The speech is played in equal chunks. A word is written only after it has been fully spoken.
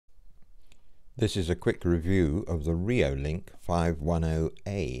This is a quick review of the Reolink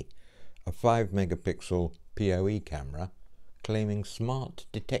 510A, a 5 megapixel PoE camera claiming smart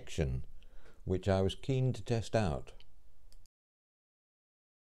detection, which I was keen to test out.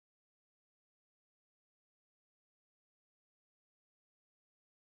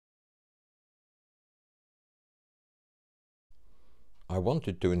 I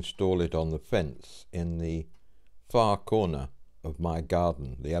wanted to install it on the fence in the far corner of my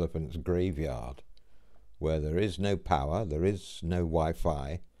garden, the elephant's graveyard, where there is no power, there is no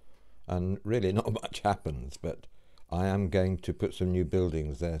Wi-Fi, and really not much happens, but I am going to put some new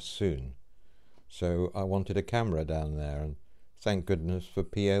buildings there soon. So I wanted a camera down there, and thank goodness for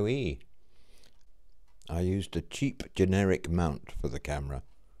PoE. I used a cheap generic mount for the camera,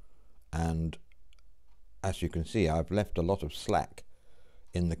 and as you can see, I've left a lot of slack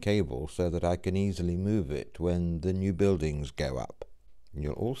in the cable so that I can easily move it when the new buildings go up.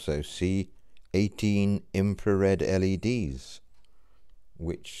 You'll also see 18 infrared LEDs,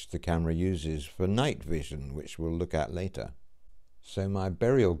 which the camera uses for night vision, which we'll look at later. So my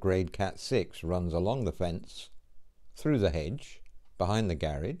burial grade Cat 6 runs along the fence, through the hedge, behind the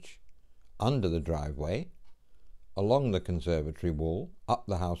garage, under the driveway, along the conservatory wall, up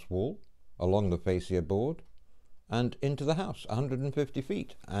the house wall, along the fascia board, and into the house, 150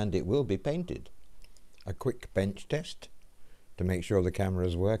 feet, and it will be painted. A quick bench test to make sure the camera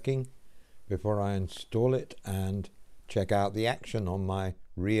is working before I install it and check out the action on my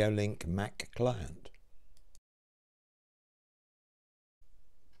Reolink Mac client.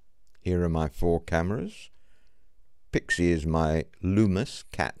 Here are my 4 cameras. Pixie is my LUMUS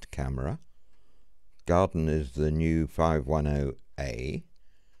cat camera. Garden is the new 510A.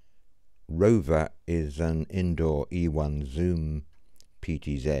 Rover is an indoor E1 zoom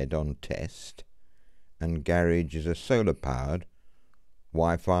PTZ on test, and Garage is a solar powered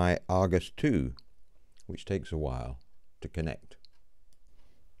Wi-Fi Argus 2, which takes a while to connect.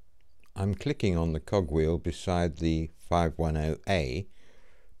 I'm clicking on the cogwheel beside the 510A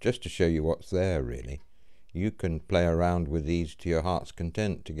just to show you what's there really. You can play around with these to your heart's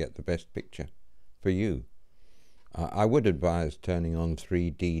content to get the best picture for you. I would advise turning on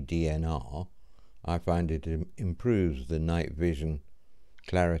 3D DNR. I find it improves the night vision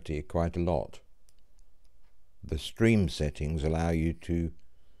clarity quite a lot. The stream settings allow you to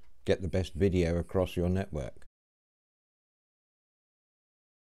get the best video across your network.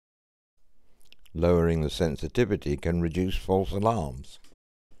 Lowering the sensitivity can reduce false alarms.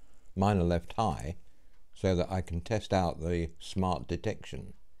 Mine are left high so that I can test out the smart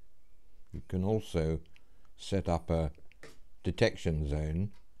detection. You can also set up a detection zone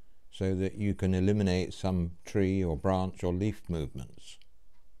so that you can eliminate some tree or branch or leaf movements.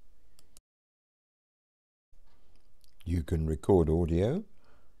 You can record audio,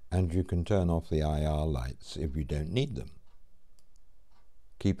 and you can turn off the IR lights if you don't need them.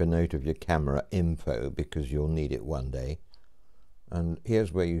 Keep a note of your camera info because you'll need it one day. And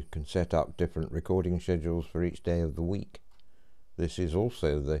here's where you can set up different recording schedules for each day of the week. This is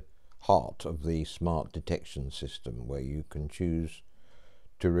also the heart of the smart detection system, where you can choose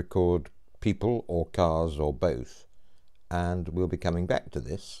to record people or cars or both, and we'll be coming back to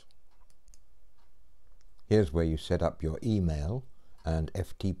this. Here's where you set up your email and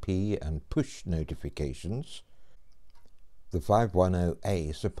FTP and push notifications. The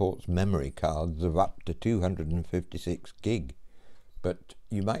 510A supports memory cards of up to 256 gig, but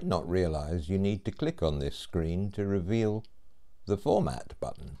you might not realize you need to click on this screen to reveal the format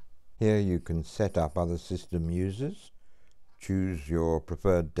button. Here you can set up other system users, choose your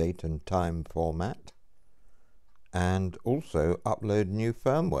preferred date and time format, and also upload new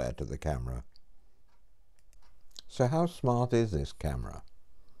firmware to the camera. So how smart is this camera?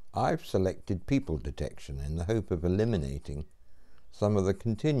 I've selected people detection in the hope of eliminating some of the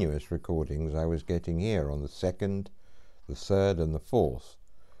continuous recordings I was getting here on the 2nd, the 3rd and the 4th,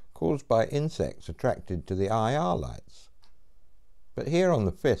 caused by insects attracted to the IR lights. But here on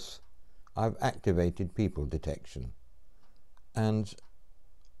the 5th, I've activated people detection, and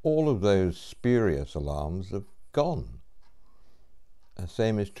all of those spurious alarms have gone. The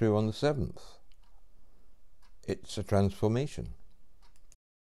same is true on the 7th. It's a transformation.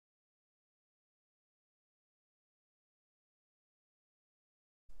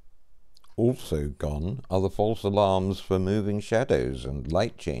 Also gone are the false alarms for moving shadows and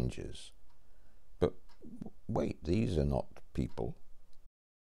light changes. But wait, these are not people.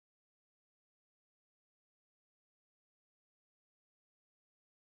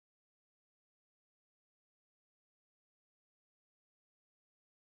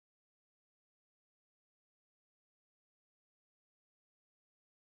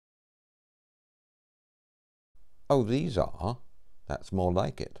 Oh, these are. That's more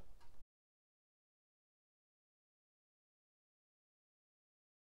like it.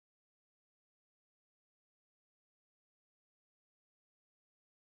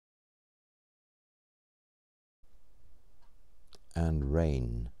 And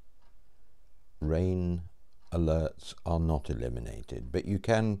rain. Rain alerts are not eliminated, but you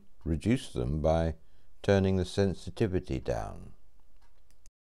can reduce them by turning the sensitivity down.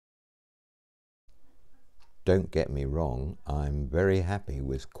 Don't get me wrong, I'm very happy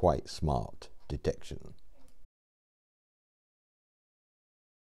with quite smart detection.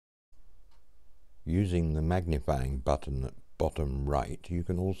 Using the magnifying button at bottom right, you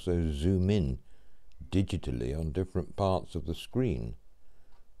can also zoom in digitally on different parts of the screen.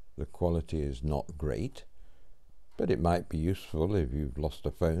 The quality is not great, but it might be useful if you've lost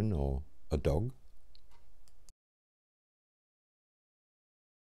a phone or a dog.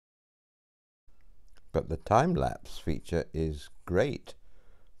 But the time-lapse feature is great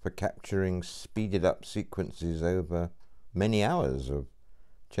for capturing speeded up sequences over many hours of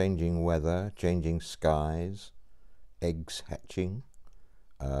changing weather, changing skies, eggs hatching,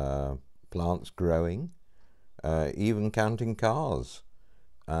 plants growing, even counting cars.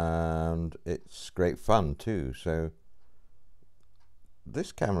 And it's great fun too. So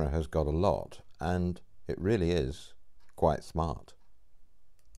this camera has got a lot, and it really is quite smart.